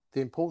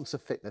the importance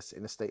of fitness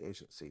in estate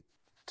agency.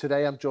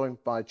 Today I'm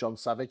joined by John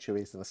Savage, who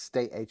is an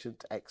estate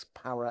agent,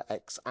 ex-para,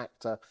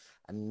 ex-actor,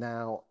 and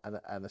now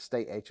an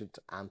estate agent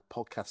and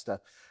podcaster.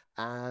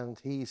 And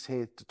he's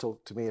here to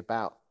talk to me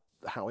about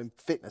how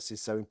fitness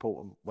is so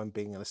important when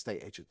being an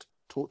estate agent.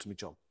 Talk to me,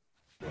 John.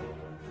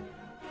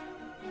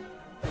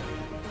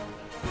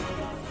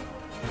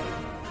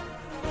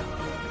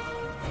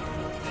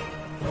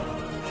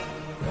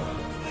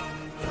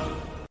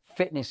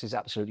 Fitness is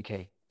absolutely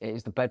key. It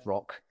is the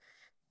bedrock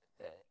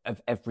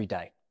of every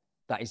day.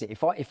 That is it.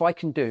 If I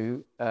can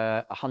do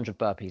 100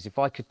 burpees, if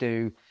I could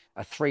do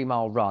a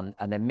 3-mile run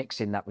and then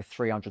mix in that with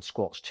 300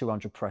 squats,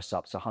 200 press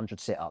ups, 100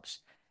 sit ups,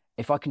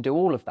 if I can do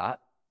all of that,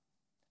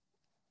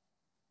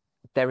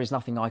 there is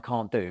nothing I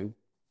can't do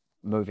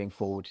moving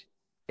forward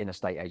in a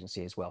estate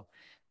agency as well.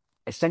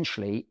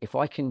 Essentially, if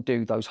I can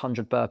do those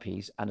 100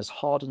 burpees, and as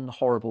hard and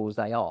horrible as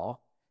they are,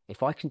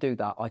 if I can do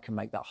that, I can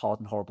make that hard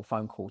and horrible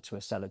phone call to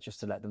a seller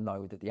just to let them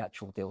know that the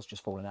actual deal's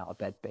just fallen out of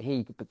bed.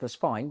 But that's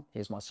fine.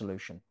 Here's my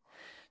solution.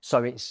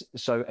 So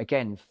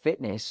again,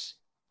 fitness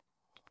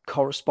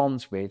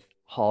corresponds with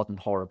hard and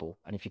horrible.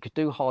 And if you could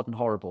do hard and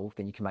horrible,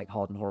 then you can make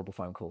hard and horrible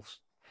phone calls.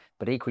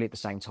 But equally at the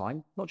same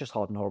time, not just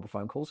hard and horrible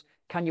phone calls,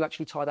 can you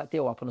actually tie that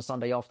deal up on a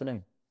Sunday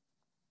afternoon?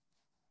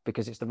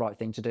 Because it's the right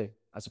thing to do,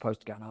 as opposed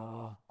to going,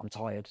 I'm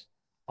tired,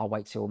 I'll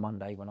wait till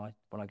Monday when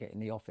I get in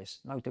the office.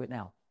 No, do it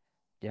now.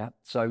 Yeah.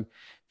 So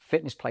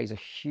fitness plays a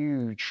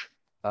huge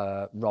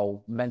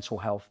role, mental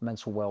health,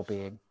 mental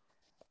well-being.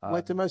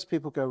 Where do most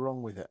people go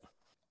wrong with it?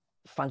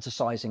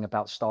 Fantasizing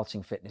about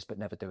starting fitness, but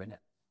never doing it.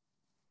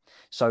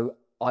 So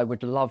I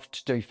would love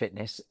to do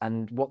fitness,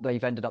 and what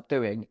they've ended up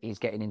doing is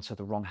getting into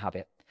the wrong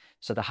habit.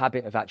 So the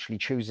habit of actually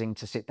choosing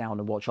to sit down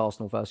and watch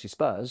Arsenal versus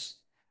Spurs,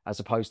 as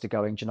opposed to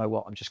going, do you know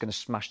what, I'm just going to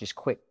smash this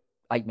quick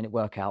 8-minute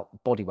workout,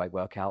 bodyweight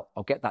workout.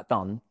 I'll get that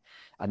done.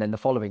 And then the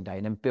following day,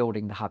 and then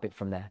building the habit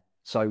from there.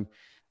 So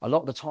a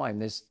lot of the time,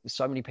 there's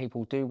so many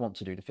people do want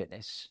to do the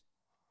fitness,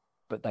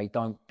 but they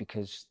don't,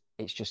 because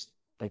it's just,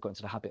 they've got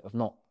into the habit of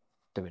not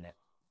doing it.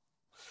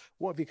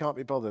 What if you can't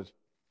be bothered?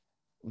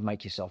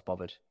 Make yourself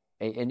bothered.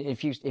 And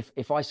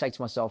if I say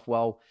to myself,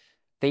 well,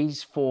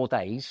 these 4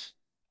 days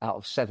out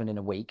of 7 in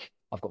a week,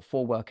 I've got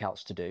 4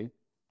 workouts to do,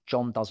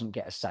 John doesn't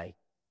get a say.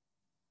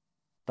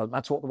 Doesn't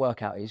matter what the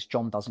workout is,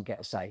 John doesn't get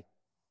a say.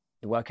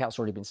 The workout's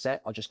already been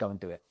set, I'll just go and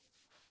do it.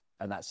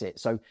 And that's it.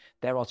 So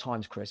there are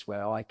times, Chris,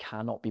 where I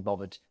cannot be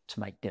bothered to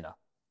make dinner.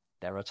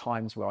 There are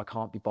times where I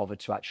can't be bothered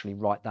to actually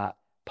write that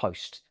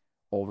post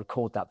or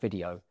record that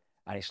video.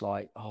 And it's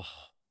like, oh,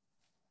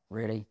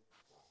 really?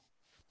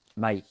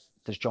 Mate,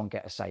 does John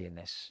get a say in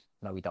this?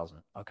 No, he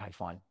doesn't. Okay,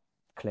 fine.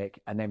 Click.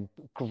 And then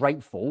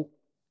grateful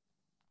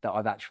that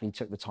I've actually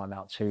took the time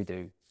out to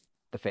do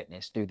the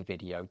fitness, do the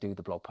video, do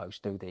the blog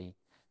post, do the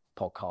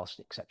podcast,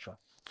 etc.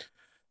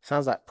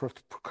 Sounds like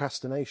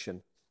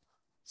procrastination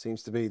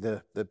seems to be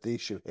the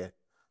issue here.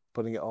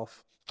 Putting it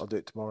off. I'll do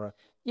it tomorrow.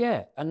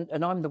 Yeah,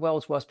 and I'm the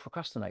world's worst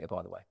procrastinator,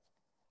 by the way.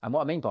 And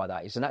what I mean by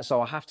that is,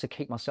 so I have to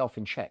keep myself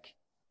in check.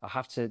 I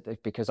have to,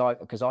 because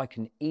I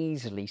can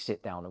easily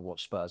sit down and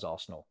watch Spurs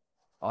Arsenal.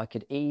 I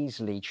could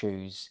easily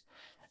choose,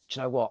 do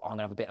you know what, I'm going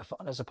to have a bit of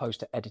fun, as opposed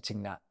to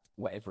editing that,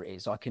 whatever it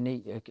is.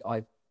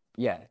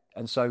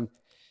 And so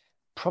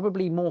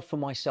probably more for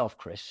myself,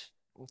 Chris,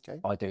 okay,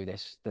 I do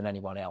this than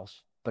anyone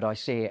else, but I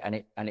see it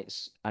and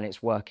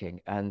it's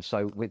working. And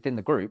so within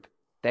the group,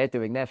 they're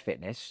doing their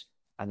fitness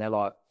and they're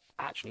like,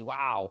 actually,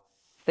 wow,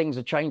 things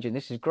are changing.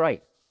 This is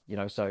great.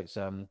 So it's,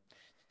 yeah.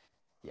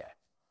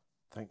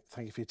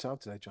 Thank you for your time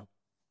today, John.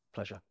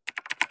 Pleasure.